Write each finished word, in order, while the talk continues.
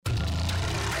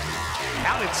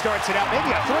Howden starts it out,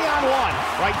 maybe a 3-on-1.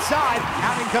 Right side,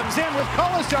 Howden comes in with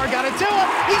Kolasar, got it to him,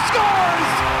 he scores!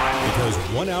 Because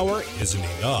 1 hour isn't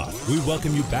enough, we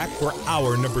welcome you back for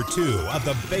hour number 2 of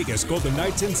the Vegas Golden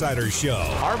Knights Insider Show.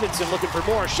 Arvidsson looking for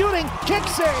more, shooting, kick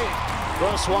save!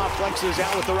 Brossoit flexes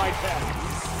out with the right peg.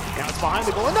 Now it's behind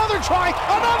the goal, another try,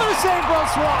 another save,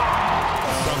 Brossoit!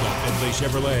 From the Findlay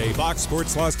Chevrolet Fox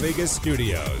Sports Las Vegas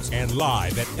studios and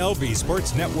live at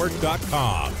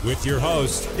lvsportsnetwork.com with your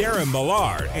hosts Darren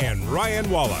Millard and Ryan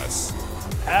Wallace.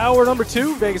 Hour number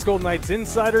 2, Vegas Golden Knights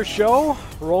Insider Show,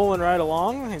 rolling right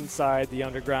along inside the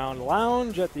Underground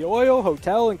Lounge at the Oil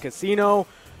Hotel and Casino.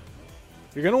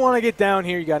 You're going to want to get down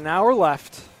here. You got an hour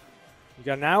left.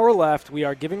 We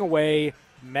are giving away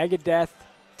Megadeth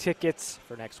tickets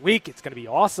for next week. It's going to be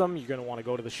awesome. You're going to want to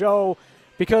go to the show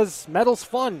because metal's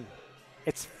fun.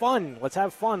 It's fun. Let's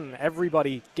have fun.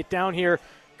 Everybody get down here.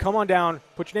 Come on down.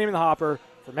 Put your name in the hopper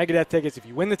for Megadeth tickets. If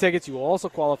you win the tickets, you will also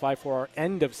qualify for our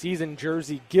end-of-season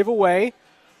jersey giveaway.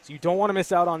 So you don't want to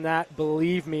miss out on that.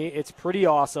 Believe me, it's pretty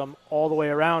awesome all the way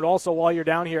around. Also, while you're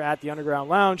down here at the Underground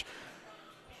Lounge,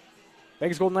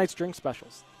 Vegas Golden Knights drink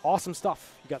specials. Awesome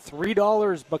stuff. You got $3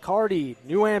 Bacardi,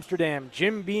 New Amsterdam,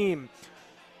 Jim Beam,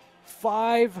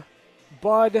 5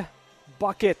 Bud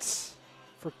buckets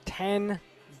for $10.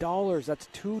 That's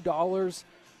 $2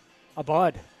 a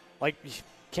Bud. Like, you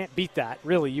can't beat that.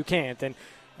 Really, you can't. And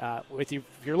if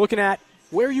you're looking at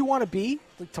where you want to be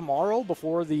like tomorrow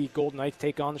before the Golden Knights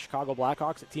take on the Chicago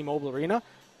Blackhawks at T-Mobile Arena,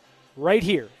 right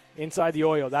here inside the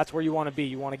Oyo, that's where you want to be.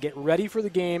 You want to get ready for the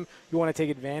game. You want to take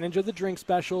advantage of the drink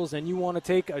specials, and you want to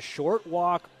take a short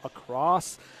walk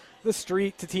across the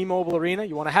street to T-Mobile Arena.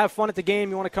 You want to have fun at the game.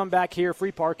 You want to come back here.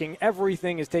 Free parking.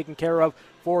 Everything is taken care of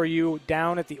for you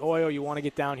down at the Oyo. You want to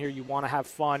get down here. You want to have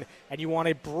fun, and you want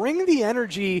to bring the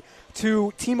energy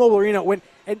to T-Mobile Arena. And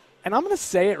I'm going to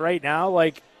say it right now,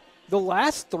 like the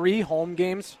last 3 home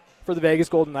games for the Vegas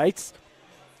Golden Knights,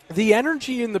 the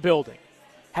energy in the building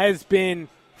has been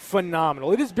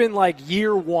phenomenal. It has been like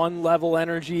year 1 level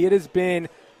energy. It has been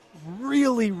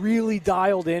really, really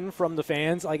dialed in from the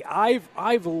fans. Like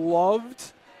I've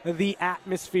loved the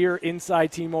atmosphere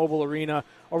inside T-Mobile Arena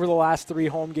over the last 3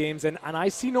 home games, and I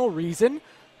see no reason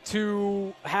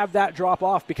to have that drop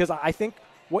off, because I think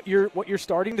what you're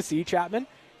starting to see, Chapman,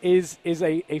 is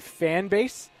a fan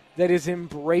base that is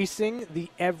embracing the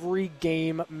every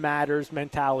game matters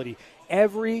mentality.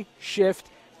 Every shift,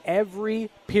 every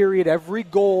period, every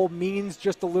goal means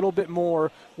just a little bit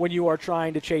more when you are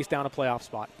trying to chase down a playoff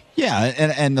spot. Yeah,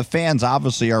 and the fans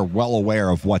obviously are well aware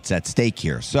of what's at stake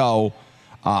here. So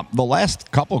the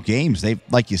last couple games,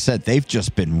 like you said, they've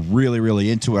just been really,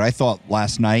 really into it. I thought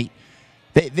last night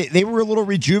they were a little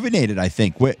rejuvenated, I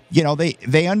think.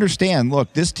 They understand,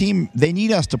 look, this team, they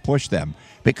need us to push them,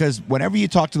 because whenever you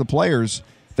talk to the players,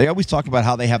 they always talk about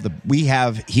how we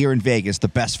have here in Vegas the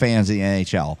best fans in the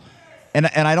NHL. And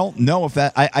I don't know if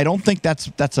that, I don't think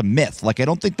that's a myth. Like, I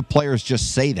don't think the players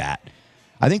just say that.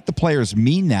 I think the players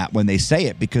mean that when they say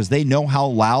it, because they know how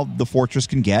loud the Fortress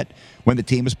can get when the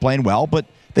team is playing well, but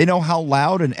they know how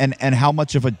loud and how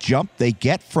much of a jump they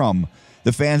get from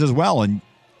the fans as well. And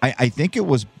I think it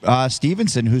was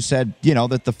Stevenson who said,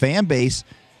 that the fan base,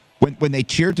 when they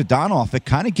cheered to Donoff, it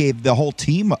kind of gave the whole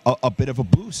team a bit of a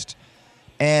boost.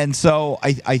 And so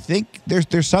I think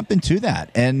there's something to that.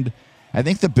 And I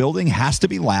think the building has to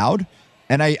be loud,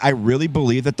 and I really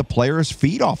believe that the players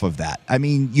feed off of that. I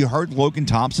mean, you heard Logan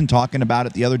Thompson talking about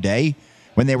it the other day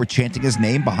when they were chanting his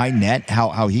name behind net,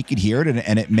 how he could hear it,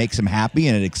 and it makes him happy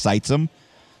and it excites him.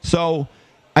 So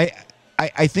I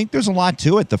think there's a lot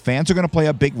to it. The fans are going to play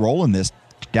a big role in this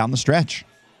down the stretch.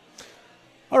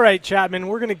 All right, Chapman,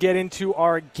 we're going to get into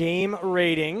our game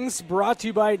ratings, brought to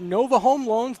you by Nova Home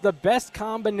Loans, the best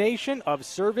combination of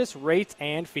service, rates,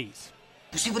 and fees.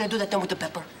 You see what I do that time with the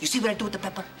pepper? You see what I do with the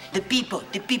pepper? The people,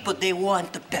 they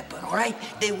want the pepper, all right?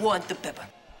 They want the pepper.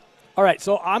 All right,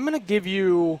 so I'm going to give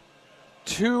you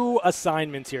 2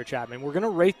 assignments here, Chapman. We're going to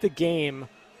rate the game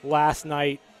last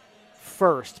night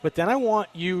first, but then I want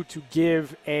you to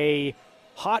give a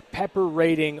hot pepper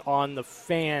rating on the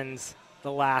fans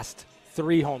the last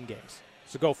 3 home games.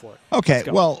 So go for it. Okay,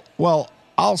 well,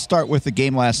 I'll start with the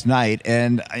game last night,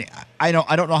 and I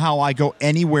don't know how I go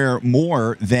anywhere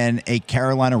more than a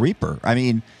Carolina Reaper. I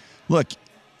mean, look,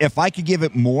 if I could give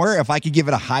it more, if I could give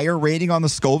it a higher rating on the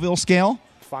Scoville scale,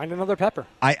 find another pepper.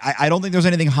 I don't think there's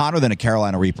anything hotter than a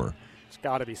Carolina Reaper. It's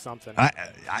got to be something.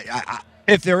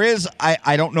 If there is,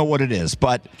 I don't know what it is,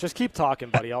 but just keep talking,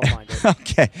 buddy. I'll find it.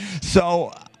 Okay,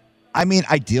 so I mean,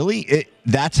 ideally,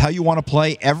 that's how you want to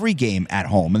play every game at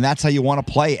home, and that's how you want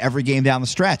to play every game down the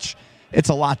stretch. It's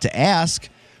a lot to ask,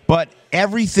 But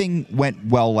everything went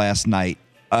well last night.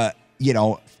 As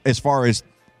far as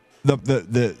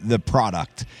the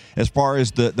product, as far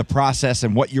as the process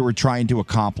and what you were trying to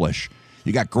accomplish.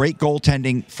 You got great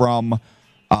goaltending from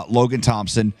Logan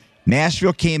Thompson.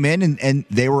 Nashville came in and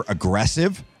they were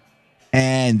aggressive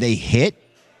and they hit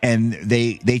and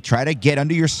they try to get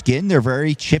under your skin. They're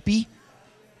very chippy.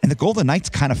 And the Golden Knights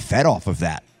kind of fed off of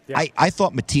that. Yeah. I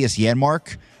thought Matthias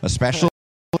Janmark, especially.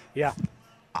 Yeah.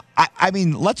 I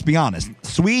mean, let's be honest.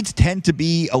 Swedes tend to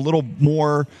be a little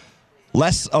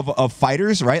less of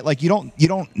fighters, right? Like you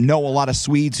don't know a lot of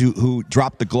Swedes who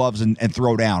drop the gloves and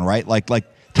throw down, right? Like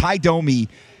Ty Domi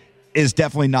is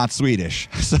definitely not Swedish.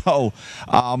 So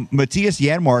Matthias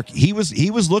Janmark, he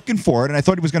was looking for it, and I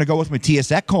thought he was going to go with Matthias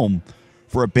Ekholm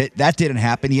for a bit. That didn't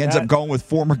happen. He ends up going with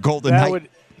former Golden Knight.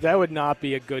 That would not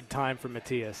be a good time for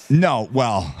Matthias. No,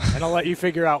 well. And I'll let you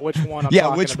figure out which one I'm talking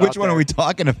about. Yeah, which one are we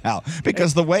talking about?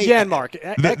 Because the way Janmark,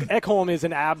 Ekholm is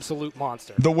an absolute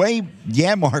monster. The way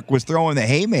Janmark was throwing the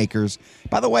haymakers.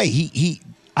 By the way, he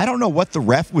I don't know what the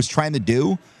ref was trying to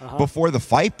do before the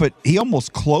fight, but he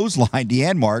almost clotheslined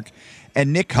Janmark.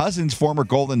 And Nick Cousins, former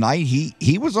Golden Knight,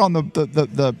 he was on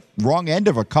the wrong end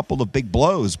of a couple of big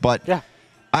blows. But yeah.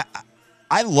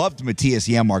 I loved Matthias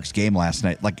Janmark's game last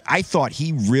night. Like, I thought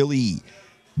he really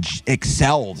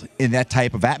excelled in that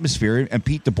type of atmosphere. And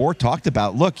Pete DeBoer talked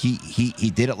about, look,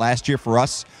 he did it last year for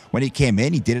us when he came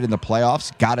in. He did it in the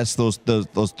playoffs, got us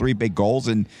those 3 big goals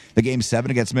in the Game 7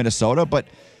 against Minnesota. But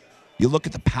you look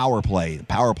at the power play. The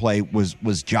power play was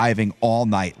jiving all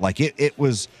night. Like, it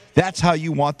was – that's how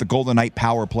you want the Golden Knight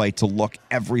power play to look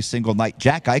every single night.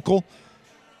 Jack Eichel,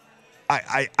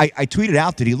 I tweeted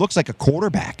out that he looks like a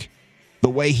quarterback the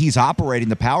way he's operating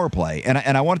the power play. And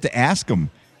I wanted to ask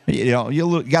him, you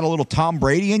got a little Tom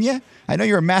Brady in you? I know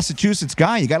you're a Massachusetts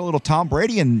guy. You got a little Tom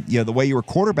Brady in the way you were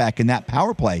quarterback in that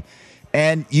power play.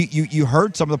 And you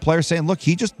heard some of the players saying, look,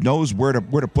 he just knows where to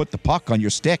put the puck on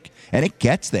your stick, and it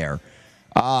gets there.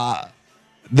 Hold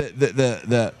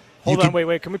on,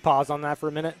 wait. Can we pause on that for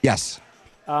a minute? Yes.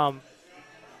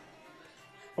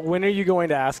 When are you going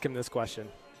to ask him this question?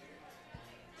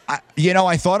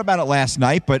 I thought about it last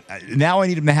night, but now I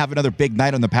need him to have another big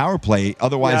night on the power play.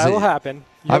 Otherwise, it'll happen.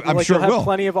 I'm sure it will. Have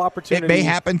plenty of opportunity. It may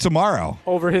happen tomorrow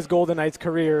over his Golden Knights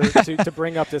career to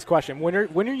bring up this question. When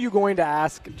are you going to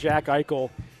ask Jack Eichel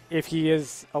if he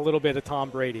is a little bit of Tom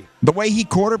Brady? The way he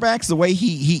quarterbacks, the way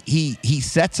he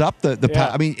sets up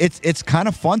I mean, it's kind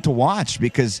of fun to watch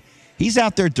because he's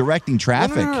out there directing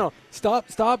traffic. No.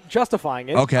 Stop justifying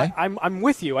it. Okay. I'm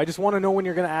with you. I just want to know when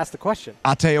you're going to ask the question.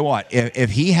 I'll tell you what.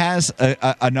 If he has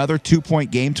another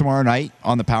 2-point game tomorrow night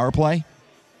on the power play,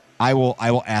 I will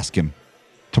ask him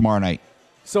tomorrow night.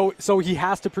 So he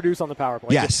has to produce on the power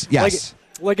play. Yes.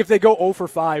 Like if they go 0 for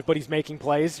 5, but he's making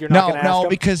plays, you're not going to ask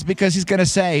him? because he's going to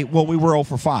say, well, we were 0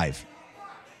 for 5.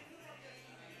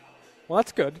 Well,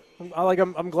 that's good.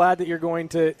 I'm glad that you're going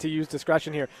to use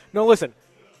discretion here. No, listen.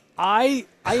 I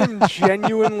am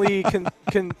genuinely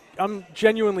I'm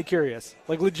genuinely curious,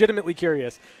 like legitimately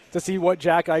curious, to see what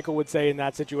Jack Eichel would say in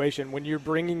that situation when you're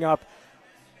bringing up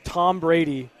Tom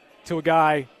Brady to a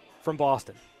guy from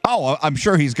Boston. Oh, I'm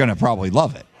sure he's going to probably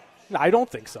love it. No, I don't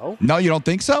think so. No, you don't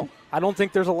think so? I don't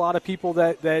think there's a lot of people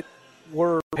that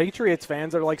were Patriots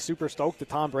fans that are like super stoked that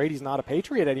Tom Brady's not a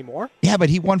Patriot anymore. Yeah, but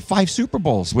he won 5 Super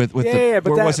Bowls with but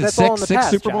was it that's 6 all in the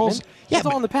past, Super Bowls? Chapman. Yeah, that's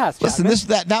all in the past. Listen,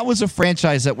 that was a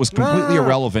franchise that was completely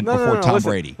irrelevant before Tom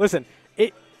Brady. Listen,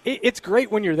 it's great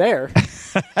when you're there.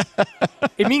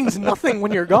 It means nothing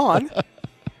when you're gone.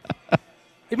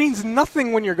 It means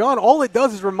nothing when you're gone. All it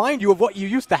does is remind you of what you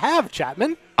used to have,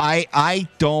 Chapman. I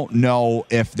don't know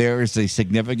if there is a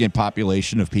significant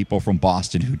population of people from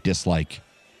Boston who dislike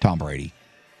Tom Brady.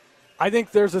 I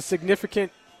think there's a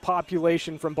significant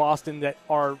population from Boston that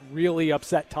are really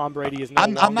upset Tom Brady is no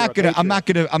longer I'm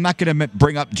not gonna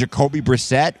bring up Jacoby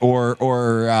Brissett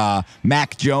or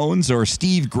Mac Jones or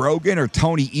Steve Grogan or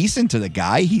Tony Eason to the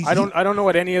guy. I don't know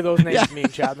what any of those names mean,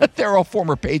 Chapman. They're all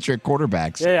former Patriot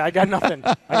quarterbacks. Yeah, I got nothing.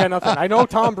 I know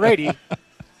Tom Brady.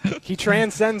 He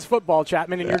transcends football,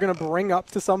 Chapman, and you're going to bring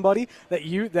up to somebody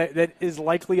that is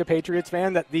likely a Patriots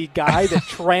fan that the guy that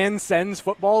transcends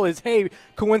football is, hey,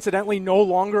 coincidentally, no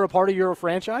longer a part of your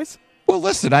franchise? Well,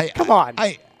 listen, come on.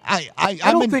 I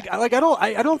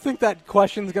don't think that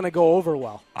question's going to go over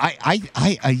well. I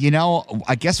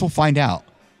guess we'll find out.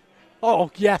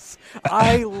 Oh, yes.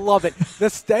 I love it. The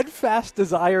steadfast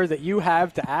desire that you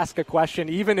have to ask a question,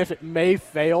 even if it may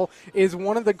fail, is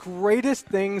one of the greatest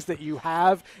things that you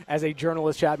have as a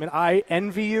journalist, Chapman. I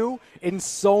envy you in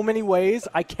so many ways.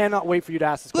 I cannot wait for you to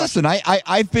ask this question. Listen,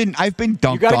 I've been dunked on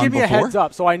before. You got to give me a heads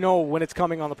up so I know when it's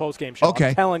coming on the postgame show. Okay.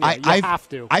 I'm telling you, you have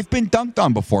to. I've been dunked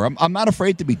on before. I'm not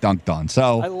afraid to be dunked on.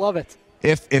 So I love it.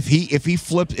 If he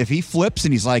flips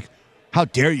and he's like, how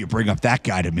dare you bring up that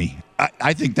guy to me?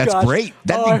 I think that's great.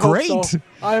 That'd be great. Hope so.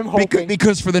 I'm hoping.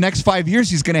 Because for the next 5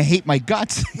 years, he's going to hate my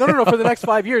guts. No. For the next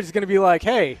 5 years, he's going to be like,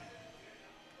 hey,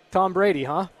 Tom Brady,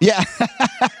 huh? Yeah.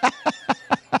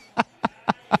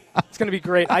 It's going to be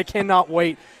great. I cannot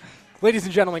wait. Ladies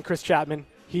and gentlemen, Chris Chapman,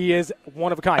 he is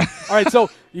one of a kind. All right,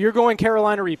 so you're going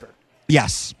Carolina Reaper.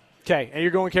 Yes. Okay, and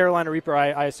you're going Carolina Reaper,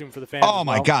 I assume, for the fans. Oh,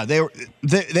 my God.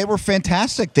 They were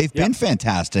fantastic. They've been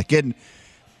fantastic. And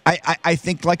I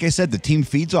think, like I said, the team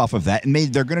feeds off of that, and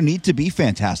they're going to need to be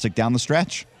fantastic down the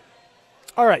stretch.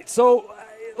 All right, so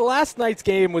last night's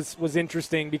game was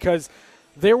interesting because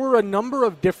there were a number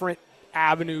of different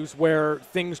avenues where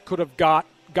things could have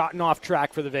gotten off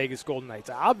track for the Vegas Golden Knights.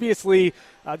 Obviously,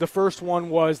 the first one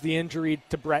was the injury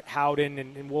to Brett Howden,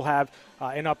 and we'll have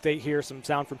an update here, some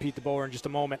sound from Pete DeBoer in just a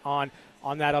moment on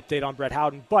that update on Brett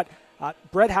Howden. But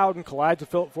Brett Howden collides with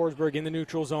Philip Forsberg in the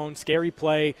neutral zone, scary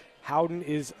play. Howden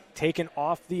is taken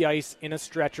off the ice in a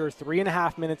stretcher.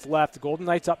 3.5 minutes left. The Golden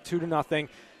Knights up 2-0.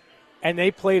 And they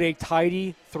played a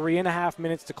tidy 3.5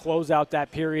 minutes to close out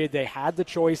that period. They had the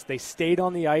choice. They stayed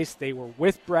on the ice. They were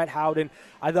with Brett Howden.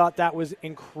 I thought that was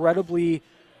incredibly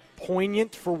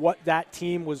poignant for what that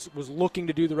team was looking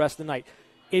to do the rest of the night.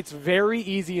 It's very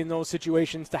easy in those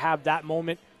situations to have that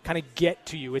moment kind of get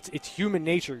to you. It's human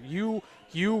nature.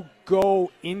 You go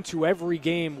into every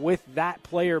game with that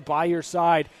player by your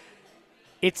side.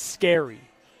 It's scary.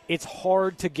 It's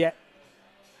hard to get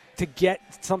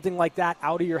something like that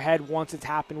out of your head once it's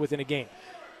happened within a game.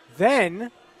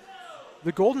 Then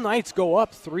the Golden Knights go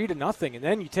up 3-0, and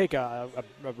then you take a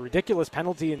ridiculous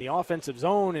penalty in the offensive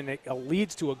zone, and it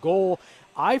leads to a goal.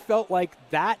 I felt like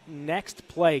that next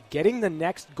play, getting the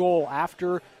next goal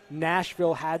after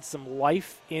Nashville had some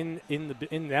life in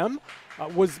them,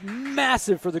 was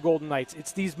massive for the Golden Knights.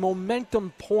 It's these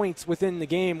momentum points within the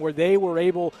game where they were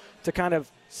able to kind of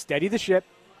steady the ship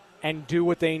and do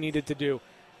what they needed to do.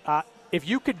 If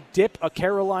you could dip a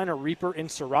Carolina Reaper in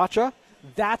Sriracha,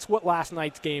 that's what last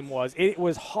night's game was. It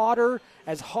was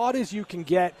as hot as you can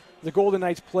get. The Golden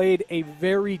Knights played a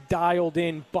very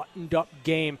dialed-in, buttoned-up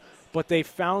game, but they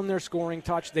found their scoring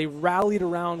touch. They rallied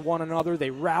around one another. They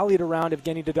rallied around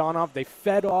Evgeny Dadonov. They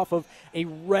fed off of a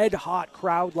red-hot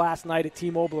crowd last night at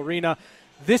T-Mobile Arena.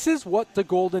 This is what the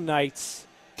Golden Knights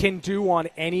can do on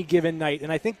any given night,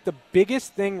 and I think the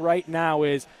biggest thing right now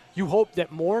is you hope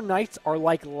that more nights are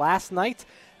like last night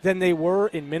than they were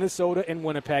in Minnesota and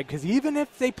Winnipeg, because even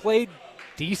if they played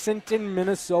decent in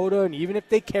Minnesota and even if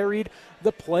they carried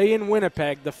the play in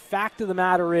Winnipeg, the fact of the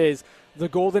matter is the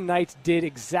Golden Knights did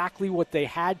exactly what they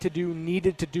had to do,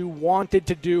 needed to do, wanted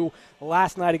to do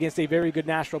last night against a very good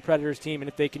Nashville Predators team, and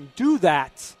if they can do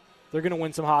that, they're going to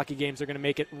win some hockey games. They're going to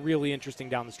make it really interesting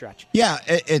down the stretch. Yeah,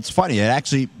 it's funny. It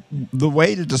actually, the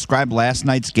way to describe last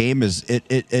night's game is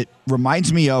it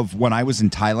reminds me of when I was in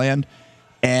Thailand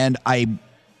and I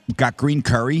got green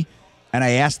curry and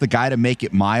I asked the guy to make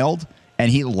it mild and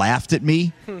he laughed at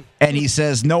me and he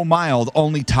says, no mild,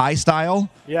 only Thai style.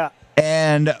 Yeah.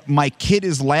 And my kid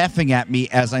is laughing at me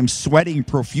as I'm sweating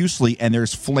profusely and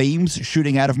there's flames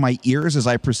shooting out of my ears as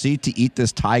I proceed to eat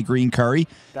this Thai green curry.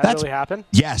 That's really happened?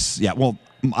 Yes. Yeah. Well,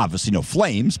 obviously no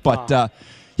flames, but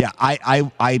yeah,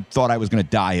 I thought I was going to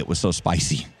die. It was so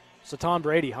spicy. So Tom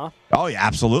Brady, huh? Oh, yeah,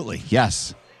 absolutely.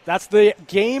 Yes. That's the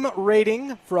game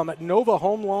rating from Nova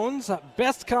Home Loans.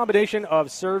 Best combination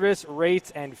of service,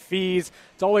 rates, and fees.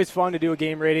 It's always fun to do a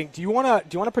game rating. Do you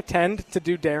want to pretend to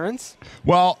do Darren's?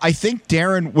 Well, I think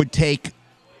Darren would take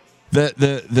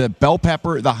the bell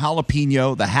pepper, the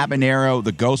jalapeno, the habanero,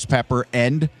 the ghost pepper,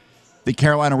 and the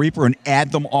Carolina Reaper and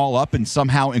add them all up and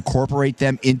somehow incorporate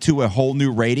them into a whole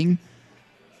new rating.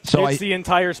 So it's the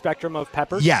entire spectrum of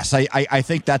peppers? Yes, I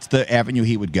think that's the avenue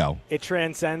he would go. It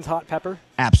transcends hot pepper?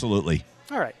 Absolutely.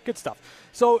 All right, good stuff.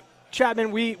 So,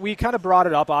 Chapman, we kind of brought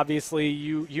it up, obviously.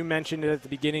 You mentioned it at the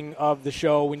beginning of the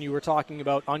show when you were talking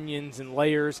about onions and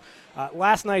layers.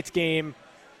 Last night's game,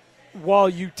 while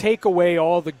you take away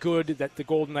all the good that the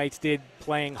Golden Knights did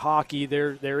playing hockey,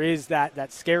 there is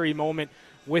that scary moment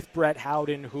with Brett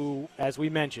Howden, who, as we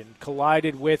mentioned,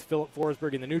 collided with Philip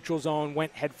Forsberg in the neutral zone,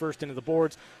 went headfirst into the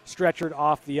boards, stretchered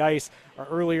off the ice.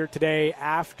 Earlier today,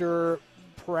 after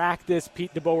practice,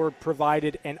 Pete DeBoer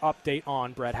provided an update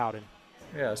on Brett Howden.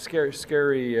 Yeah, scary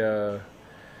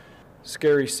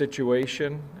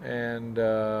situation, and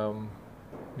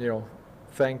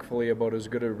thankfully about as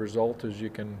good a result as you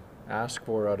can ask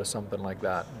for out of something like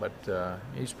that. But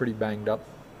he's pretty banged up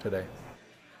today.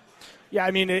 Yeah,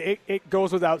 I mean, it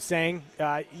goes without saying.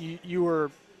 You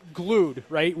were glued,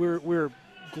 right? We were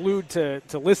glued to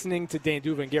listening to Dan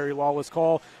Duva and Gary Lawless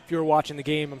call. If you were watching the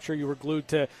game, I'm sure you were glued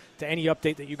to any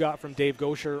update that you got from Dave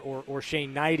Gaucher or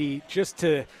Shane Knighty, just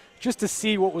to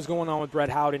see what was going on with Brett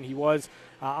Howden. He was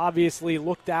obviously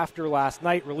looked after last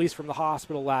night, released from the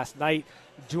hospital last night,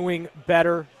 doing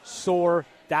better, sore.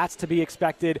 That's to be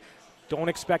expected. Don't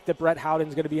expect that Brett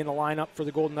Howden's going to be in the lineup for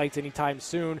the Golden Knights anytime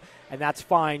soon, and that's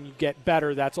fine. You get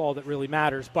better. That's all that really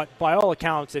matters. But by all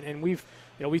accounts, and we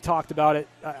talked about it,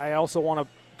 I also want to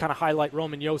kind of highlight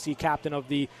Roman Josi, captain of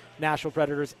the Nashville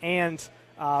Predators, and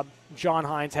John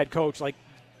Hynes, head coach. Like,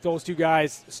 those two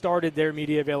guys started their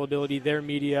media availability, their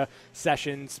media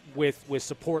sessions with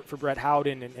support for Brett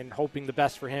Howden and hoping the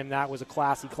best for him. That was a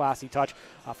classy touch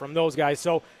from those guys.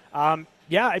 So,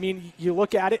 yeah, I mean, you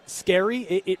look at it, scary.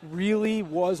 It really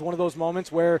was one of those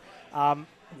moments where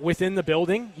within the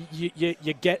building, you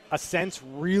get a sense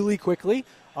really quickly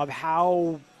of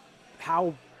how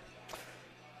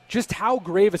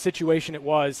grave a situation it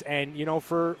was. And,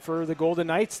 for the Golden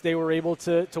Knights, they were able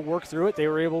to work through it. They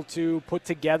were able to put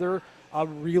together a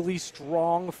really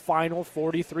strong final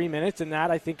 43 minutes, and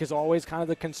that, I think, is always kind of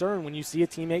the concern when you see a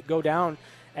teammate go down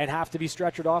and have to be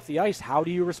stretchered off the ice. How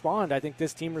do you respond? I think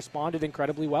this team responded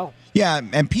incredibly well. Yeah,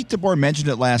 and Pete DeBoer mentioned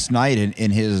it last night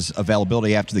in his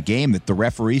availability after the game, that the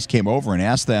referees came over and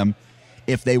asked them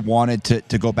if they wanted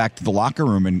to go back to the locker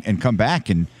room and come back.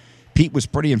 And Pete was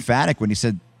pretty emphatic when he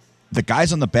said the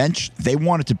guys on the bench, they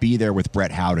wanted to be there with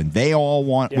Brett Howden. They all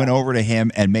went over to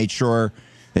him and made sure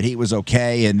that he was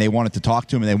okay, and they wanted to talk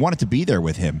to him, and they wanted to be there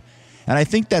with him. And I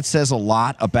think that says a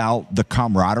lot about the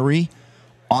camaraderie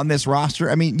on this roster.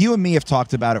 I mean, you and me have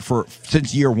talked about it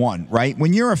since year one, right?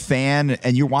 When you're a fan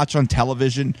and you watch on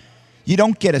television, you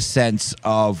don't get a sense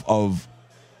of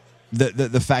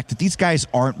the fact that these guys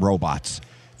aren't robots.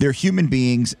 They're human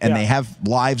beings, and they have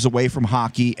lives away from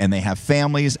hockey, and they have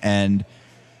families. And,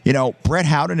 Brett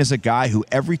Howden is a guy who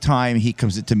every time he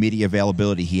comes into media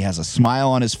availability, he has a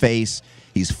smile on his face.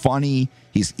 He's funny.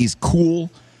 He's cool.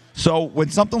 So when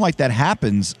something like that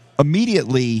happens,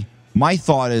 immediately my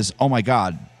thought is, oh my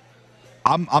God,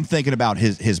 I'm thinking about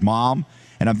his mom,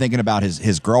 and I'm thinking about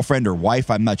his girlfriend or wife.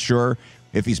 I'm not sure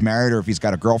if he's married or if he's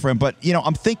got a girlfriend, but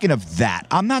I'm thinking of that.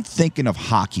 I'm not thinking of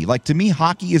hockey. Like, to me,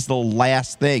 hockey is the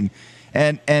last thing,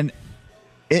 and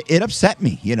it upset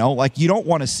me. Like, you don't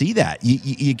want to see that.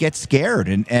 You get scared,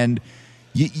 and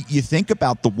you think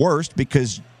about the worst,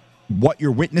 because what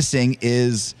you're witnessing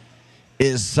is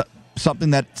something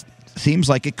that seems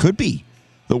like it could be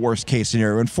the worst case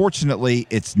scenario. Unfortunately,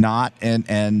 it's not.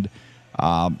 And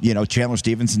Chandler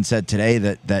Stevenson said today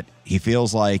that he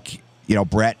feels like,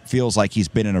 Brett feels like he's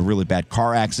been in a really bad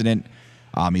car accident.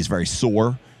 He's very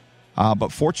sore.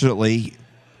 But fortunately,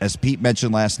 as Pete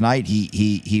mentioned last night,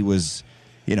 he was,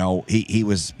 he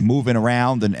was moving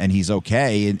around and he's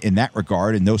okay in that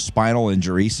regard, and no spinal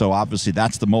injury. So obviously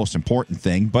that's the most important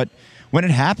thing. But when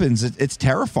it happens, it's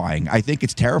terrifying. I think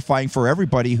it's terrifying for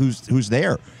everybody who's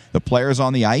there. The players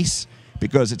on the ice,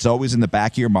 because it's always in the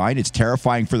back of your mind. It's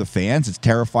terrifying for the fans. It's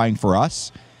terrifying for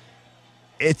us.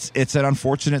 It's an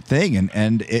unfortunate thing,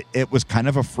 and it was kind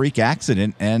of a freak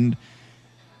accident, and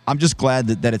I'm just glad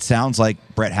that it sounds like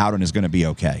Brett Howden is going to be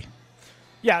okay.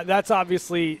 Yeah, that's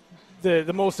obviously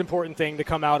the most important thing to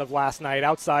come out of last night,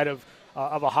 outside of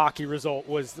a hockey result,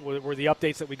 were the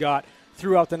updates that we got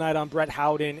throughout the night on Brett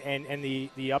Howden and the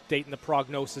update and the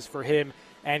prognosis for him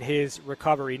and his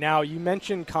recovery. Now, you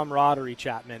mentioned camaraderie,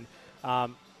 Chapman.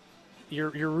 You're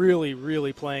really,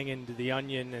 really playing into the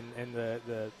onion and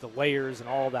the layers and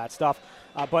all that stuff.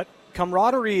 But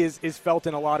camaraderie is felt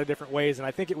in a lot of different ways, and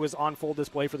I think it was on full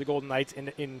display for the Golden Knights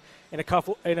in a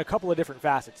couple of different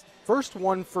facets. First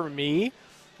one for me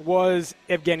was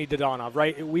Evgeny Dadonov,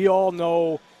 right? We all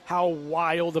know how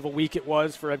wild of a week it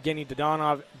was for Evgeny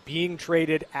Dadonov, being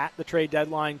traded at the trade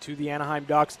deadline to the Anaheim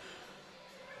Ducks,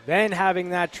 then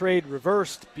having that trade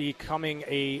reversed, becoming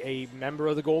a member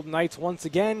of the Golden Knights once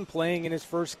again, playing in his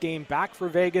first game back for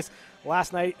Vegas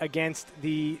last night against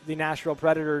the Nashville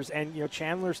Predators. And,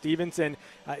 Chandler Stevenson,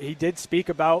 he did speak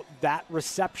about that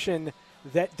reception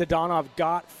that Dadonov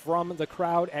got from the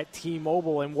crowd at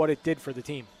T-Mobile and what it did for the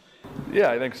team. Yeah,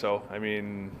 I think so. I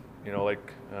mean,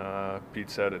 like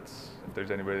Pete said, if there's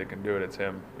anybody that can do it, it's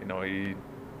him.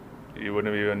 He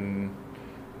wouldn't have even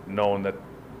known that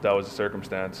was a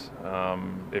circumstance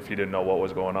if he didn't know what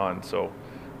was going on. So,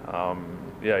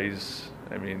 yeah, he's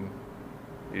I mean,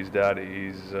 he's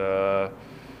daddy.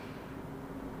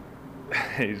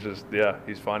 He's just, yeah,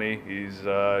 he's funny. He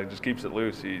just keeps it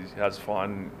loose. He has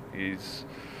fun. He's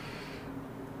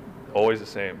always the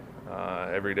same.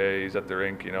 Every day he's at the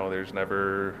rink, there's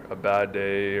never a bad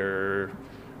day, or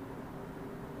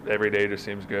every day just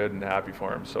seems good and happy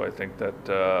for him. So I think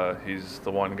that he's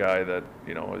the one guy that,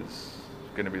 is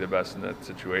going to be the best in that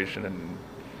situation,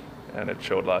 and it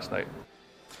showed last night.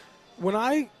 When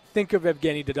I think of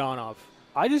Evgeny Dodonov,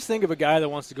 I just think of a guy that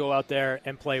wants to go out there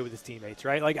and play with his teammates,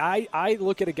 right? Like, I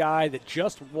look at a guy that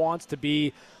just wants to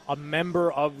be a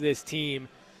member of this team,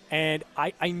 and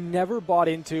I never bought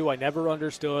into, I never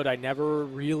understood, I never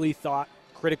really thought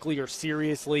critically or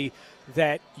seriously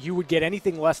that you would get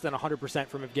anything less than 100%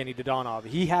 from Evgeny Dodonov.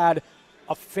 He had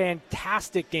a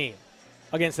fantastic game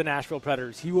against the Nashville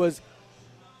Predators. He was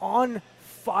on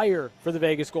fire for the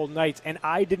Vegas Golden Knights, and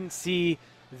I didn't see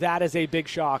that as a big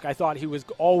shock. I thought he was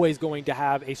always going to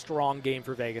have a strong game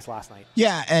for Vegas last night.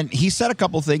 Yeah, and he said a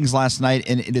couple things last night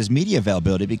in his media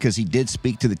availability, because he did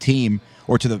speak to the team,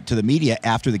 or to the media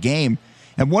after the game.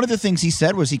 And one of the things he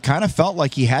said was he kind of felt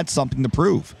like he had something to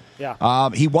prove. Yeah.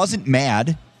 He wasn't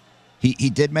mad. He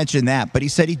did mention that, but he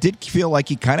said he did feel like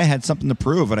he kind of had something to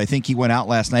prove, and I think he went out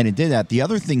last night and did that. The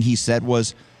other thing he said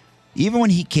was, even when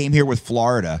he came here with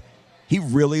Florida, he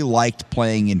really liked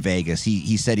playing in Vegas.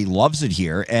 He said he loves it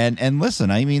here. And listen,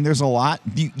 I mean, there's a lot.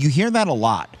 You hear that a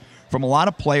lot from a lot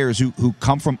of players who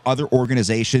come from other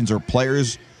organizations, or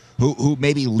players who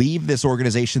maybe leave this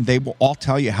organization. They will all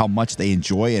tell you how much they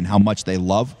enjoy and how much they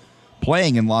love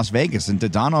playing in Las Vegas. And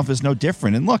Dodonov is no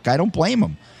different. And look, I don't blame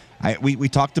him. We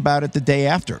talked about it the day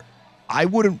after. I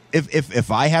wouldn't,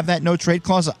 if I have that no trade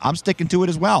clause, I'm sticking to it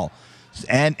as well.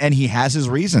 And he has his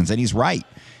reasons, and he's right.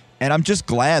 And I'm just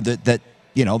glad that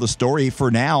the story for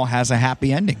now has a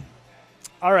happy ending.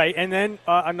 All right, and then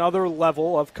another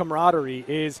level of camaraderie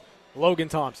is Logan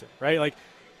Thompson, right? Like,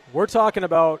 we're talking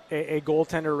about a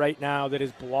goaltender right now that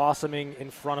is blossoming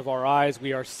in front of our eyes.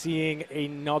 We are seeing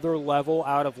another level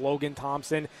out of Logan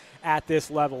Thompson at this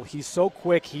level. He's so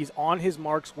quick. He's on his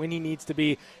marks when he needs to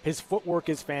be. His footwork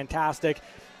is fantastic.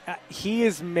 He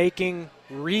is making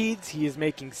reads. He is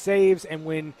making saves. And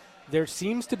when there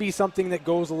seems to be something that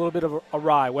goes a little bit of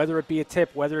awry, whether it be a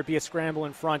tip, whether it be a scramble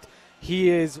in front, he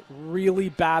is really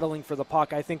battling for the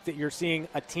puck. I think that you're seeing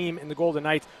a team in the Golden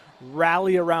Knights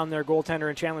rally around their goaltender,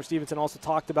 and Chandler Stevenson also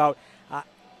talked about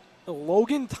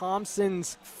Logan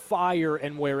Thompson's fire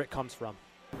and where it comes from.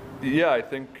 Yeah, I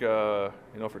think, for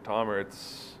Tomer,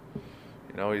 it's,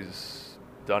 he's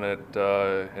done it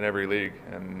in every league.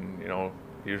 And,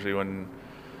 usually when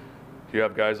you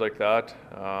have guys like that,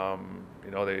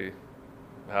 they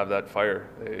have that fire.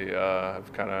 They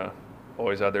have kind of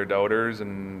always had their doubters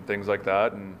and things like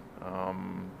that. And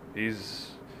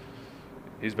he's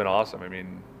been awesome. I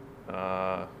mean,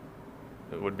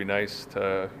 it would be nice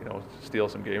to, steal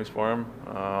some games for him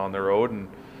on the road. And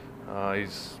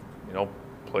he's,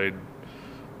 played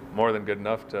more than good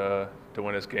enough to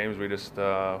win us games. We just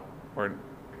weren't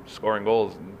scoring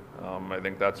goals. And I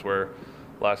think that's where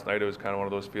last night it was kind of one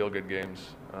of those feel-good games,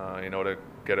 to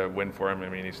get a win for him. I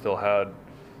mean, he still had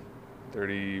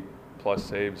 30-plus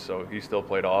saves, so he still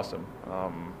played awesome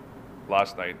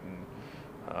last night. And,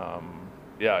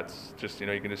 it's just,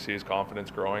 you can just see his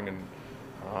confidence growing. And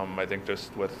I think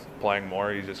just with playing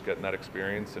more, he's just getting that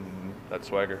experience and that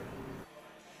swagger.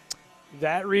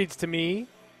 That reads to me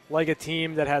like a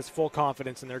team that has full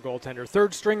confidence in their goaltender.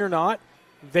 Third string or not,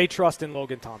 they trust in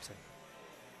Logan Thompson.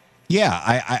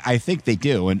 Yeah, I think they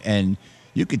do. And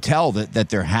you could tell that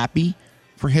they're happy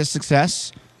for his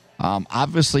success.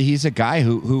 Obviously, he's a guy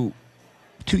who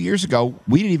 2 years ago,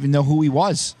 we didn't even know who he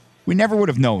was. We never would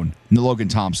have known Logan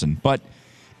Thompson. But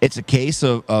it's a case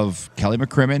of Kelly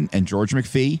McCrimmon and George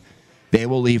McPhee. They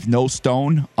will leave no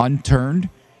stone unturned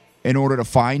in order to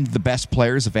find the best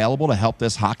players available to help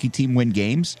this hockey team win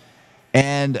games.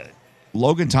 And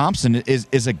Logan Thompson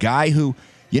is a guy who,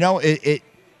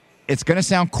 it's going to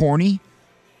sound corny,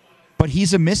 but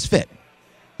he's a misfit.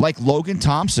 Like Logan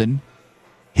Thompson,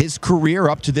 his career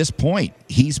up to this point,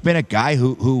 he's been a guy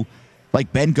who,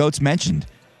 like Ben Goetz mentioned,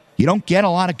 you don't get a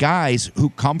lot of guys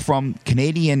who come from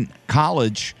Canadian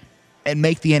college and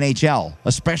make the NHL,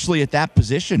 especially at that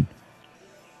position.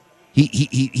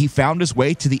 He found his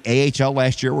way to the AHL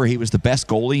last year, where he was the best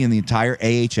goalie in the entire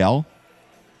AHL.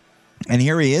 And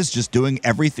here he is just doing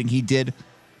everything he did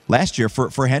last year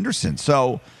for Henderson.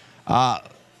 So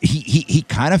he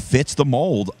kind of fits the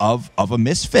mold of a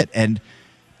misfit. And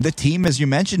the team, as you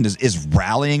mentioned, is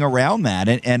rallying around that.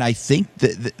 And I think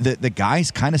the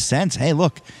guys kind of sense, hey,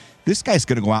 look, this guy's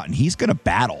going to go out and he's going to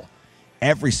battle.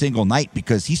 every single night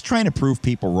because he's trying to prove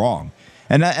people wrong.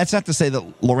 And that's not to say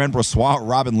that Laurent Brossoit or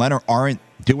Robin Lehner aren't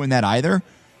doing that either,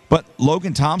 but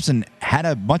Logan Thompson had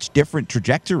a much different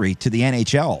trajectory to the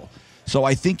NHL. So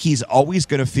I think he's always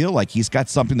going to feel like he's got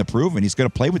something to prove, and he's going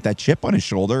to play with that chip on his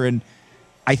shoulder, and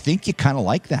I think you kind of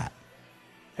like that.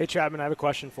 Hey, Chapman, I have a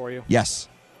question for you. Yes.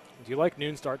 Do you like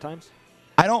noon start times?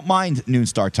 I don't mind noon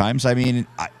start times. I mean,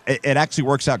 it actually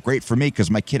works out great for me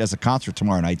because my kid has a concert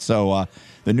tomorrow night, so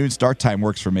the noon start time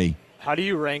works for me. How do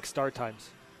you rank start times?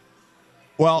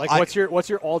 Well, like, what's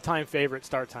your all-time favorite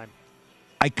start time?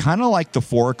 I kind of like the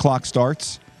 4 o'clock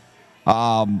starts,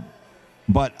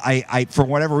 but I for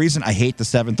whatever reason I hate the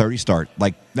 7:30 start.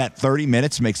 Like that 30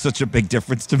 minutes makes such a big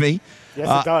difference to me.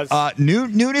 Yes, it does.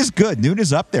 Noon is good. Noon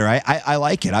is up there. I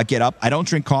like it. I get up. I don't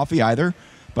drink coffee either,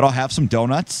 but I'll have some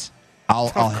donuts.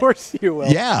 Of course you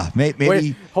will. Yeah, maybe.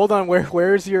 Wait, hold on.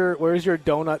 Where's your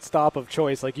donut stop of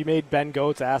choice? Like you made Ben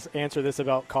Goetz answer this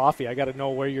about coffee. I got to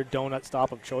know where your donut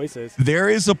stop of choice is. There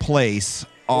is a place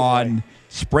on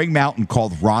Spring Mountain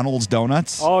called Ronald's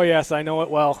Donuts. Oh yes, I know it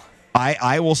well.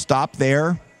 I will stop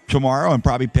there tomorrow and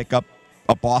probably pick up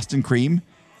a Boston cream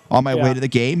on my way to the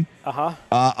game.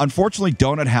 Unfortunately,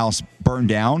 Donut House burned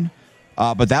down.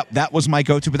 But that was my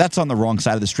go-to. But that's on the wrong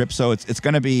side of the strip, so it's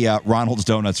going to be Ronald's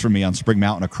Donuts for me on Spring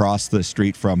Mountain across the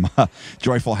street from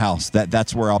Joyful House.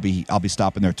 That's where I'll be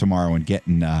stopping there tomorrow and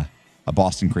getting a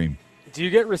Boston cream. Do you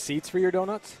get receipts for your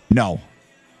donuts? No.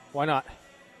 Why not?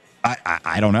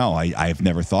 I don't know. I've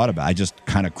never thought about it. I just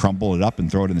kind of crumble it up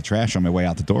and throw it in the trash on my way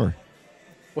out the door.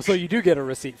 Well, so you do get a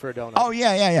receipt for a donut? Oh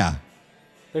yeah.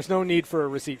 There's no need for a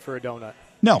receipt for a donut.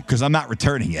 No, because I'm not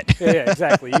returning it. Yeah,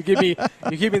 exactly. You give me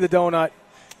the donut.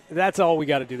 That's all we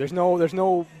got to do. There's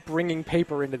no bringing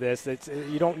paper into this.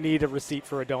 You don't need a receipt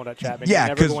for a donut, Chapman. Yeah,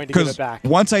 you're never going to give it back.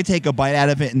 Once I take a bite out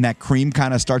of it and that cream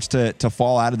kind of starts to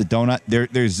fall out of the donut,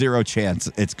 there's zero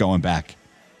chance it's going back.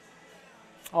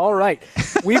 All right.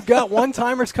 We've got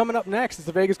one-timers coming up next. It's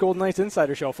the Vegas Golden Knights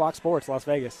Insider Show, Fox Sports, Las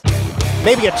Vegas.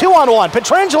 Maybe a 2-on-1.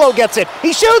 Pietrangelo gets it.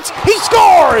 He shoots. He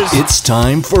scores. It's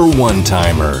time for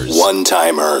one-timers.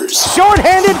 One-timers.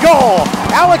 Short-handed goal.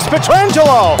 Alex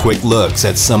Pietrangelo. Quick looks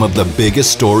at some of the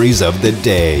biggest stories of the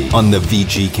day on the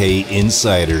VGK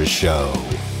Insider Show.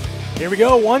 Here we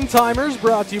go. One-timers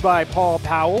brought to you by Paul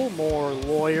Powell. More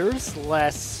lawyers,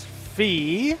 less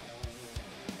fee.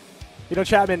 You know,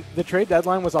 Chapman, the trade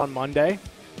deadline was on Monday.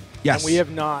 Yes. And we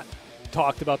have not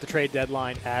talked about the trade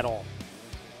deadline at all.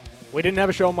 We didn't have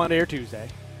a show Monday or Tuesday.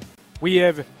 We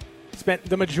have spent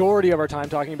the majority of our time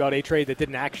talking about a trade that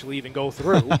didn't actually even go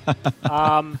through.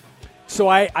 So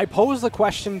I pose the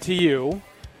question to you.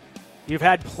 You've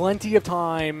had plenty of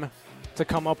time to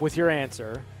come up with your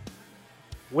answer.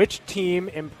 Which team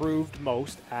improved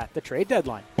most at the trade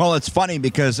deadline? Well, it's funny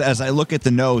because as I look at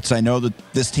the notes, I know that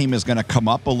this team is going to come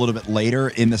up a little bit later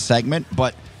in the segment,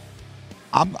 but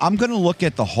I'm going to look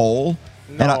at the whole.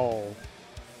 No.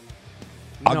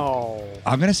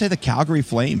 I'm going to say the Calgary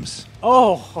Flames.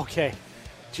 Oh, okay.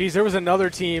 Geez, there was another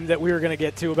team that we were going to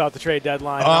get to about the trade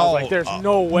deadline. I was like, there's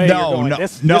no way you're going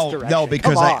this direction. No,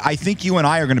 because I think you and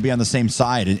I are going to be on the same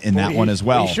side in that one as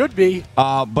well. We should be.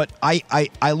 But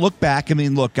I look back. I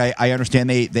mean, look, I understand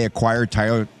they acquired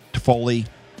Tyler Toffoli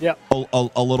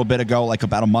a little bit ago, like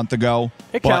about a month ago.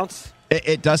 It counts.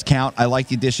 It does count. I like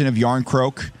the addition of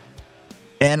Yarncroke.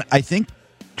 And I think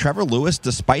Trevor Lewis,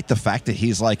 despite the fact that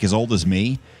he's like as old as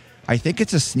me, I think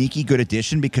it's a sneaky good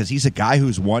addition because he's a guy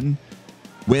who's won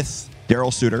with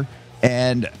Darryl Sutter.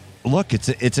 And look, it's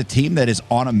a team that is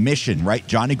on a mission, right?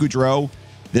 Johnny Gaudreau,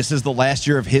 this is the last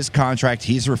year of his contract.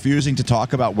 He's refusing to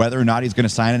talk about whether or not he's going to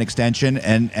sign an extension,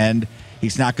 and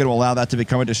he's not going to allow that to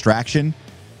become a distraction.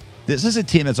 This is a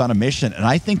team that's on a mission, and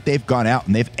I think they've gone out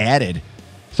and they've added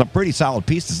some pretty solid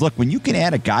pieces. Look, when you can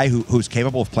add a guy who's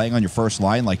capable of playing on your first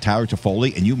line like Tyler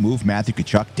Toffoli and you move Matthew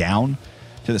Tkachuk down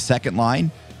to the second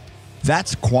line,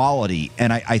 that's quality.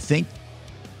 And I think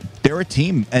they're a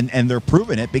team, and they're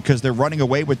proving it because they're running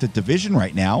away with the division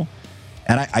right now.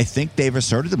 And I think they've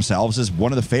asserted themselves as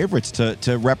one of the favorites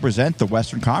to represent the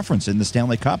Western Conference in the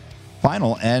Stanley Cup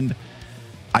final. And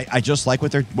I just like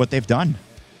what they've done.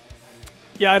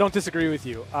 Yeah, I don't disagree with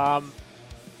you.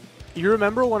 You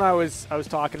remember when I was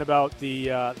talking about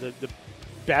the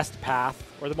best path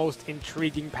or the most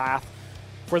intriguing path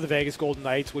for the Vegas Golden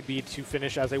Knights would be to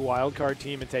finish as a wild card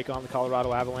team and take on the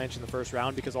Colorado Avalanche in the first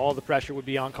round because all the pressure would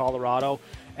be on Colorado,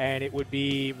 and it would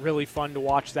be really fun to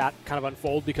watch that kind of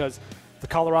unfold because the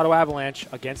Colorado Avalanche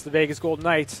against the Vegas Golden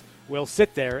Knights will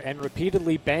sit there and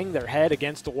repeatedly bang their head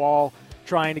against the wall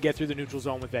trying to get through the neutral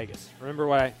zone with Vegas. Remember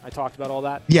what I talked about all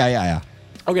that? Yeah.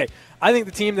 Okay, I think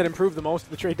the team that improved the most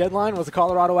at the trade deadline was the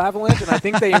Colorado Avalanche, and I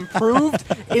think they improved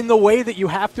in the way that you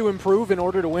have to improve in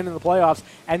order to win in the playoffs,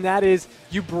 and that is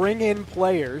you bring in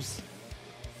players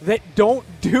that don't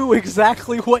do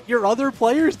exactly what your other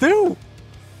players do.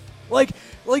 Like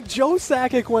Joe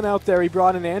Sakic went out there. He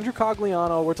brought in Andrew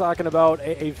Cogliano. We're talking about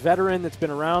a veteran that's been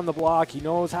around the block. He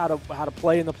knows how to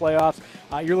play in the playoffs.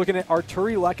 You're looking at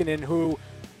Artturi Lehkonen, who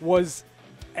was,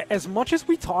 as much as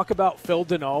we talk about Phil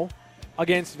Deneau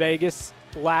against Vegas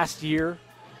last year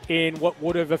in what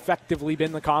would have effectively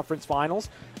been the conference finals,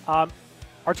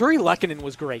 Artturi Lehkonen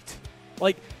was great.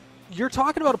 Like, you're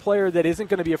talking about a player that isn't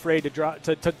going to be afraid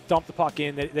to dump the puck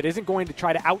in, that isn't going to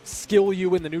try to outskill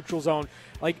you in the neutral zone.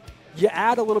 Like, you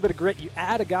add a little bit of grit, you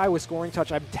add a guy with scoring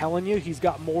touch. I'm telling you, he's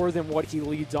got more than what he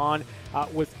leads on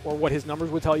with, or what his numbers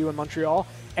would tell you in Montreal.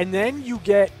 And then you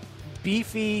get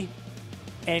beefy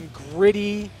and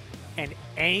gritty and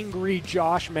angry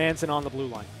Josh Manson on the blue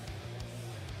line.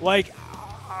 Like,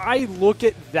 I look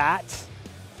at that.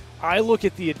 I look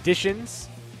at the additions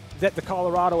that the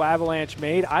Colorado Avalanche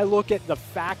made. I look at the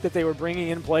fact that they were bringing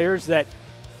in players that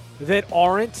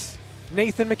aren't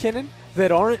Nathan MacKinnon,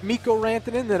 that aren't Mikko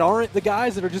Rantanen, that aren't the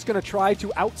guys that are just going to try to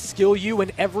outskill you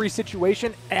in every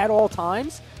situation at all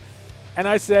times. And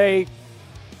I say,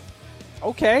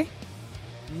 okay,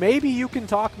 maybe you can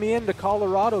talk me into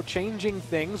Colorado changing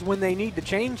things when they need to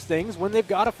change things, when they've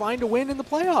got to find a win in the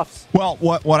playoffs. Well,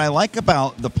 what I like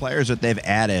about the players that they've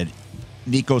added,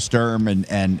 Nico Sturm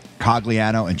and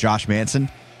Cogliano and Josh Manson,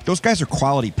 those guys are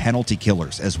quality penalty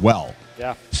killers as well.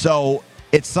 Yeah. So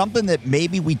it's something that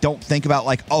maybe we don't think about,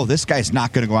 like, oh, this guy's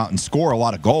not going to go out and score a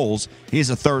lot of goals. He's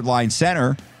a third-line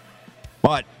center.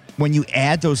 But when you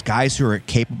add those guys who are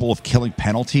capable of killing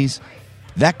penalties,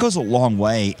 that goes a long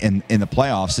way in the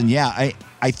playoffs. And, yeah,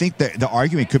 I think that the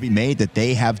argument could be made that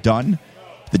they have done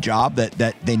the job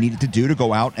that they needed to do to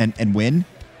go out and win.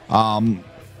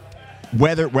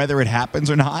 Whether it happens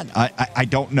or not, I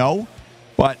don't know.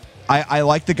 But I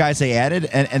like the guys they added.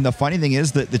 And the funny thing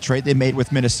is that the trade they made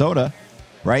with Minnesota,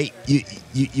 right?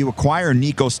 You acquire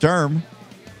Nico Sturm,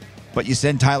 but you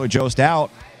send Tyler Jost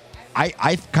out.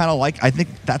 I think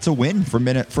that's a win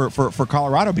for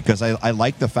Colorado, because I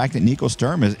like the fact that Nico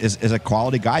Sturm is a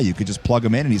quality guy. You could just plug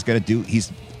him in and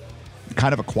he's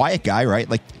kind of a quiet guy, right?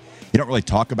 Like, you don't really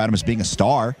talk about him as being a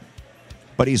star,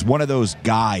 but he's one of those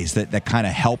guys that kind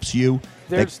of helps you,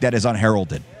 that is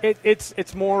unheralded.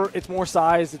 It's more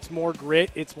size, it's more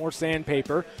grit, it's more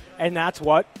sandpaper, and that's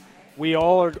what we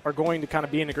all are going to kind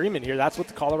of be in agreement here. That's what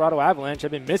the Colorado Avalanche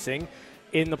have been missing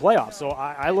in the playoffs. So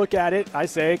I look at it, I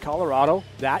say Colorado,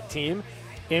 that team,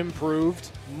 improved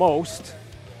most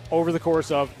over the course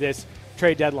of this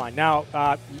trade deadline.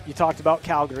 Now, you talked about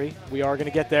Calgary. We are going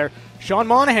to get there. Sean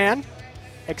Monahan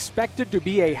expected to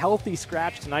be a healthy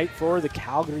scratch tonight for the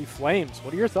Calgary Flames.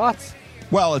 What are your thoughts?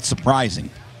 Well, it's surprising,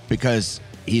 because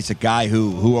he's a guy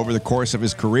who over the course of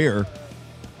his career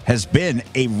has been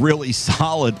a really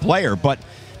solid player. But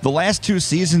the last two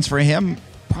seasons for him,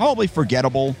 probably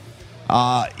forgettable.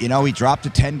 He dropped to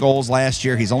 10 goals last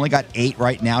year. He's only got 8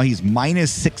 right now. He's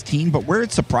minus 16. But where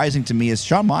it's surprising to me is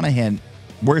Sean Monahan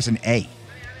wears an A.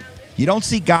 You don't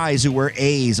see guys who wear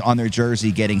A's on their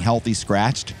jersey getting healthy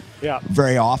scratched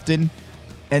very often.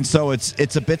 And so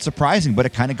it's a bit surprising, but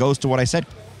it kind of goes to what I said.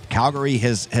 Calgary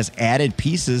has added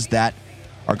pieces that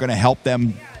are going to help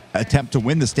them attempt to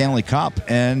win the Stanley Cup.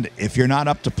 And if you're not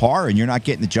up to par and you're not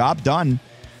getting the job done,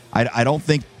 I don't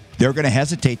think they're going to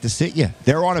hesitate to sit you.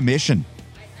 They're on a mission.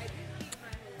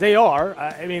 They are.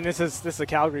 I mean, this is a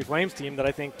Calgary Flames team that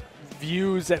I think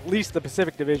views at least the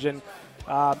Pacific Division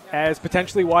as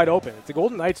potentially wide open. If the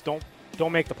Golden Knights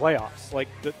don't make the playoffs, like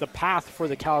the path for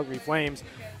the Calgary Flames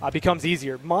becomes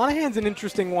easier. Monahan's an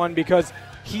interesting one because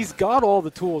he's got all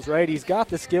the tools, right? He's got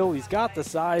the skill, he's got the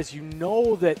size. You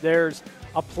know that there's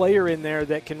a player in there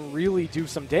that can really do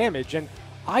some damage. And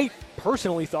I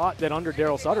personally thought that under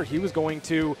Daryl Sutter, he was going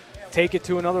to take it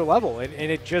to another level, and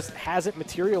it just hasn't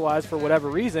materialized for whatever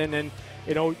reason. And,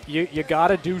 you got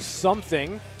to do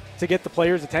something to get the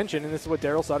players' attention, and this is what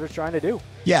Daryl Sutter's trying to do.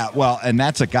 Yeah, well, and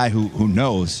that's a guy who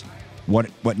knows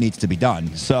what needs to be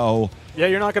done. So yeah,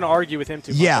 you're not going to argue with him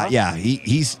too much. Yeah, huh? yeah,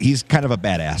 he's kind of a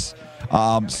badass.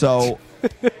 So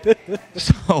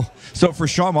for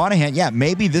Sean Monahan, yeah,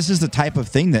 maybe this is the type of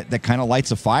thing that kind of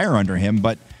lights a fire under him.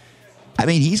 But I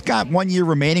mean, he's got 1 year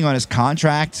remaining on his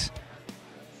contract.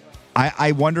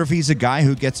 I wonder if he's a guy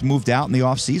who gets moved out in the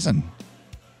offseason.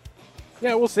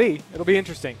 Yeah, we'll see. It'll be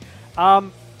interesting.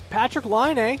 Patrick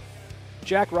Laine,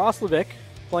 Jack Roslovic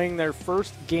playing their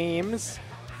first games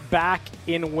back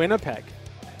in Winnipeg.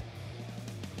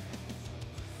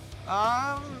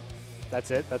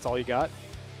 That's it? That's all you got?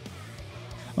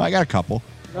 Well, I got a couple.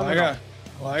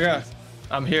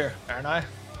 I'm here, aren't I?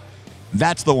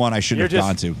 That's the one I should You're have just-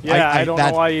 gone to. Yeah, I don't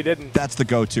know why you didn't. That's the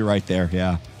go-to right there,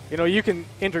 yeah. You know, you can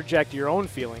interject your own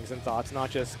feelings and thoughts, not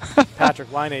just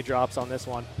Patrick Laine drops on this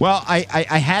one. Well, I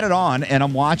had it on, and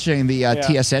I'm watching the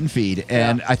TSN feed,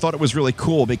 and I thought it was really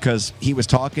cool because he was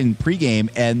talking pregame,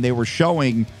 and they were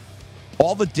showing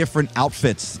all the different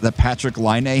outfits that Patrick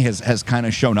Laine has kind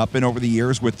of shown up in over the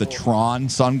years with the Tron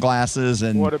sunglasses.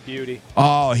 And what a beauty.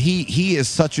 Oh, he is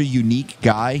such a unique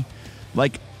guy.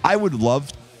 Like, I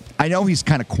know he's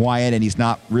kind of quiet, and he's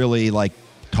not really, like,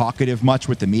 talkative much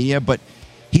with the media, but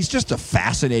he's just a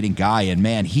fascinating guy, and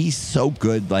man, he's so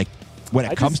good. Like when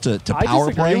it comes to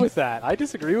power play. I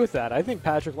disagree with that. I think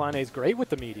Patrick Laine is great with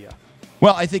the media.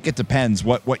 Well, I think it depends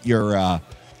what your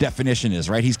definition is,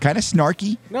 right? He's kind of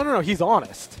snarky. No. He's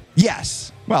honest.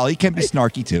 Yes. Well, he can be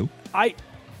snarky too. I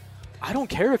don't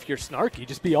care if you're snarky.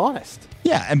 Just be honest.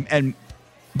 Yeah,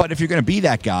 but if you're going to be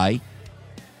that guy,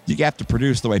 you have to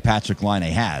produce the way Patrick Laine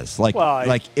has.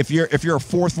 Like, if you're a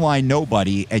fourth line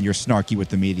nobody and you're snarky with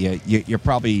the media, you're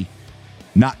probably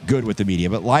not good with the media.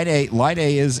 But Laine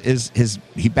is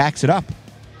he backs it up.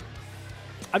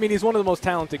 I mean, he's one of the most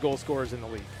talented goal scorers in the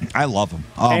league. I love him.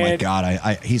 Oh my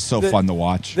God, he's so fun to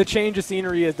watch. The change of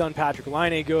scenery has done Patrick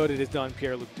Laine good. It has done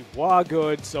Pierre-Luc Dubois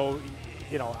good. So,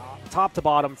 you know, top to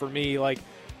bottom for me, like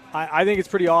I think it's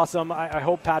pretty awesome. I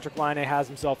hope Patrick Laine has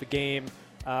himself a game.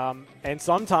 And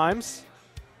sometimes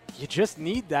you just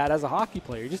need that as a hockey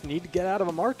player. You just need to get out of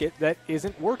a market that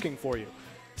isn't working for you.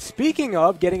 Speaking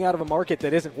of getting out of a market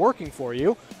that isn't working for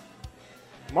you,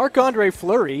 Marc-Andre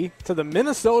Fleury to the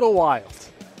Minnesota Wild.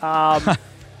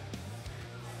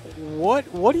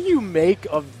 What do you make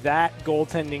of that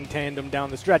goaltending tandem down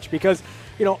the stretch? Because,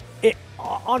 you know,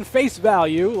 on face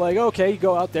value, like, okay, you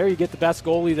go out there, you get the best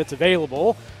goalie that's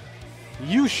available.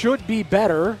 You should be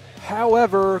better.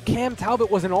 However, Cam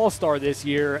Talbot was an all-star this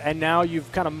year, and now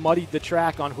you've kind of muddied the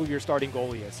track on who your starting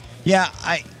goalie is. Yeah,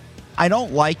 I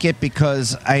don't like it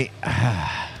because I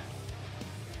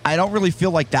don't really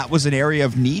feel like that was an area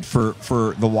of need for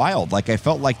the Wild. Like, I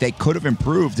felt like they could have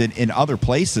improved in other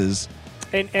places.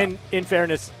 And in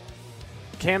fairness,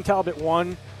 Cam Talbot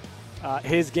won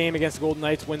his game against the Golden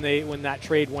Knights when that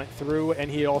trade went through, and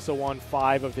he also won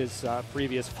 5 of his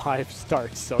previous 5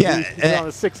 starts. So he's on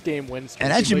a 6-game win streak.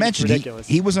 And as you mentioned,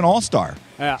 he was an all-star.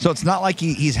 Yeah. So it's not like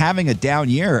he's having a down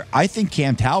year. I think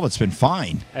Cam Talbot's been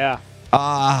fine. Yeah.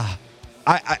 I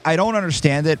don't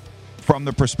understand it from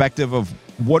the perspective of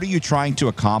what are you trying to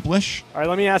accomplish? All right,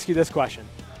 let me ask you this question.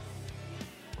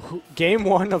 Game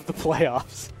 1 of the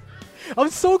playoffs. I'm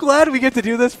so glad we get to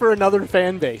do this for another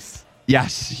fan base.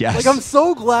 Yes. Like, I'm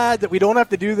so glad that we don't have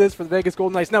to do this for the Vegas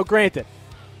Golden Knights. Now, granted,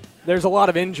 there's a lot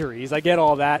of injuries. I get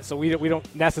all that, so we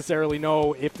don't necessarily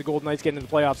know if the Golden Knights get into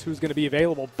the playoffs who's going to be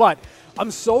available. But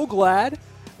I'm so glad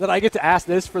that I get to ask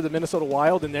this for the Minnesota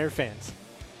Wild and their fans.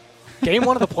 Game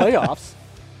 1 of the playoffs,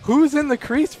 who's in the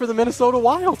crease for the Minnesota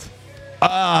Wild?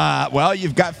 Well,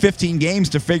 you've got 15 games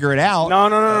to figure it out.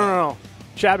 No.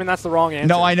 Chapman, that's the wrong answer.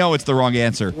 No, I know it's the wrong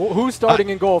answer. Who's starting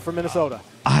in goal for Minnesota?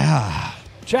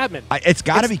 Chapman. It's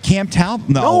got to be Cam Talbot.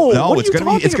 No, it's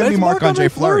going to be Marc-Andre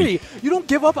Fleury. You don't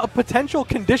give up a potential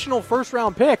conditional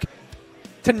first-round pick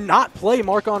to not play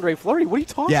Marc-Andre Fleury. What are you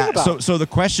talking about? So the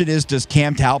question is, does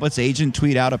Cam Talbot's agent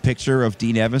tweet out a picture of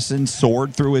Dean Evason's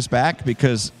sword through his back?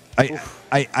 Because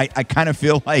I kind of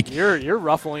feel like you're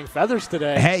ruffling feathers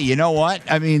today. Hey, you know what?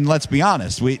 I mean, let's be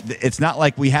honest. It's not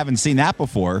like we haven't seen that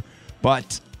before,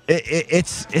 but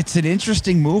it's an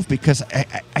interesting move because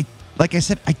I like I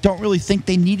said, I don't really think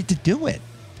they needed to do it.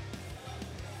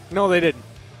 No, they didn't.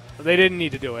 They didn't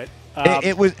need to do it.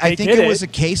 It was. I think it was a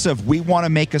case of we want to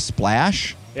make a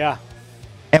splash. Yeah.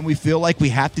 And we feel like we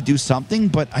have to do something,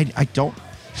 but I don't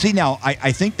see now.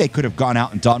 I think they could have gone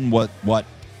out and done what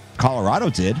Colorado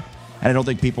did, and I don't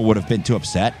think people would have been too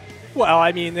upset. Well,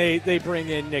 I mean, they bring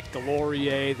in Nick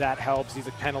Delorier. That helps. He's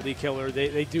a penalty killer.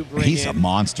 They do bring. He's a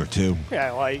monster too.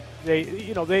 Yeah, like they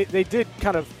did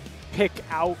kind of pick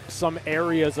out some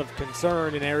areas of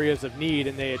concern and areas of need,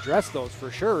 and they addressed those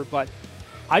for sure. But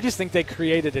I just think they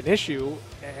created an issue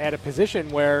at a position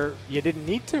where you didn't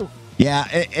need to. Yeah,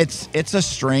 it's a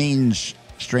strange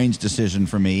decision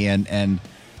for me, and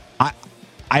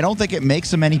I don't think it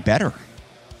makes them any better.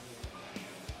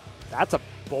 That's a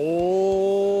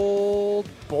bold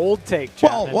take,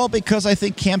 Chapman. Well, because I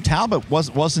think Cam Talbot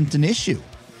wasn't an issue,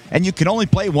 and you can only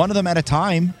play one of them at a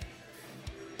time.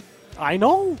 I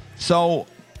know. So.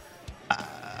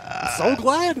 So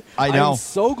glad. I know. I'm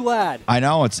so glad. I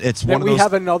know. It's one of those. We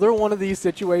have another one of these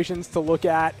situations to look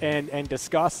at and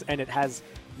discuss, and it has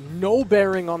no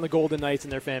bearing on the Golden Knights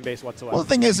and their fan base whatsoever. Well, the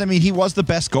thing is, I mean, he was the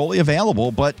best goalie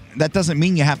available, but that doesn't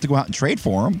mean you have to go out and trade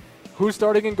for him. Who's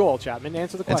starting in goal, Chapman?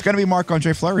 Answer the question. It's going to be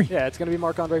Marc-Andre Fleury. Yeah, it's going to be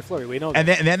Marc-Andre Fleury. We know that.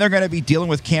 And then they're going to be dealing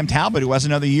with Cam Talbot, who has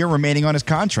another year remaining on his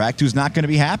contract, who's not going to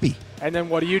be happy. And then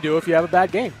what do you do if you have a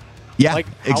bad game? Yeah, like,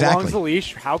 exactly. How long's the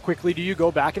leash? How quickly do you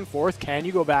go back and forth? Can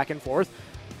you go back and forth?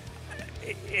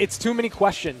 It's too many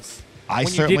questions when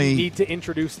you didn't need to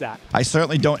introduce that. I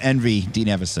certainly don't envy Dean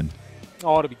Evison.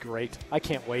 Oh, it'll be great. I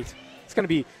can't wait. It's going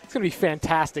to be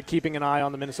fantastic keeping an eye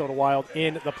on the Minnesota Wild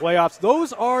in the playoffs.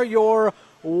 Those are your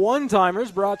one-timers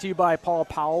brought to you by Paul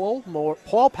Powell.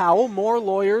 More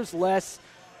lawyers, less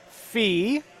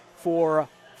fee for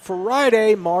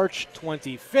Friday, March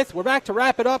 25th. We're back to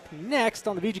wrap it up next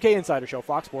on the VGK Insider Show,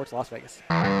 Fox Sports Las Vegas.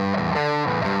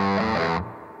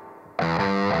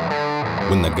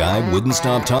 When the guy wouldn't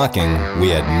stop talking, we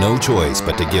had no choice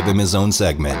but to give him his own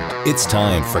segment. It's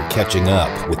time for Catching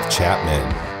Up with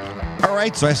Chapman. All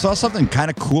right, so I saw something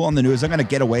kind of cool on the news. I'm going to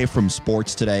get away from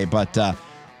sports today, but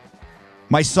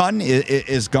my son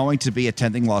is going to be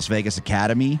attending Las Vegas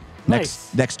Academy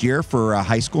next year for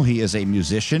high school. He is a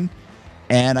musician.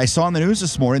 And I saw on the news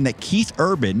this morning that Keith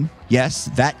Urban, yes,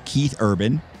 that Keith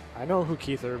Urban. I know who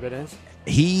Keith Urban is.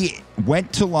 He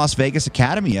went to Las Vegas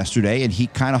Academy yesterday, and he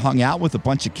kind of hung out with a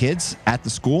bunch of kids at the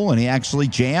school, and he actually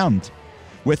jammed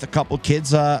with a couple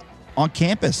kids on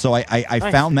campus. So I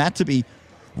found that to be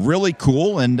really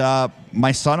cool. And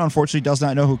my son, unfortunately, does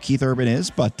not know who Keith Urban is,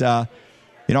 but I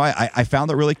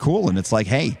found it really cool. And it's like,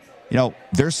 hey,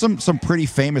 there's some pretty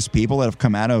famous people that have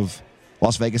come out of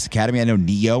Las Vegas Academy. I know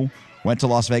Neo went to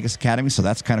Las Vegas Academy, so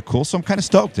that's kind of cool. So I'm kind of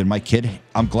stoked. And my kid,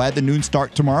 I'm glad the noon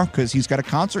start tomorrow because he's got a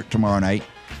concert tomorrow night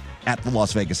at the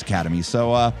Las Vegas Academy.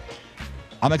 So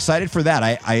I'm excited for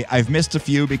that. I've missed a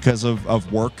few because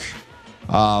of work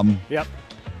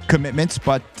commitments,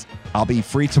 but I'll be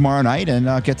free tomorrow night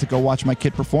and get to go watch my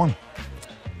kid perform.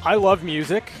 I love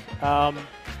music.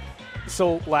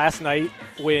 So last night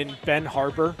when Ben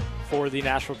Harper for the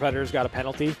Nashville Predators got a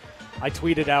penalty, I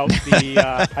tweeted out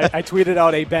I tweeted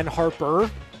out a Ben Harper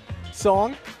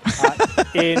song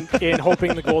in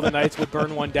hoping the Golden Knights would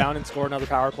burn one down and score another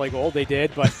power play goal. They did,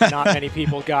 but not many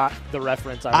people got the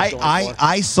reference I was going for.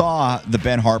 I saw the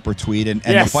Ben Harper tweet, and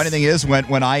yes. The funny thing is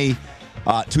when I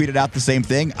tweeted out the same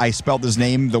thing, I spelled his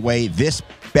name the way this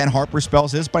Ben Harper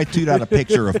spells his, but I tweeted out a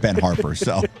picture of Ben Harper.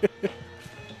 So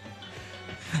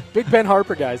big Ben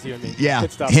Harper guys, you and me. Yeah,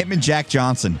 good stuff. Him and Jack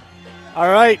Johnson.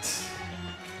 All right.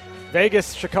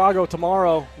 Vegas, Chicago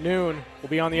tomorrow, noon. We'll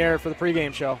be on the air for the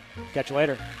pregame show. Catch you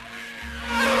later.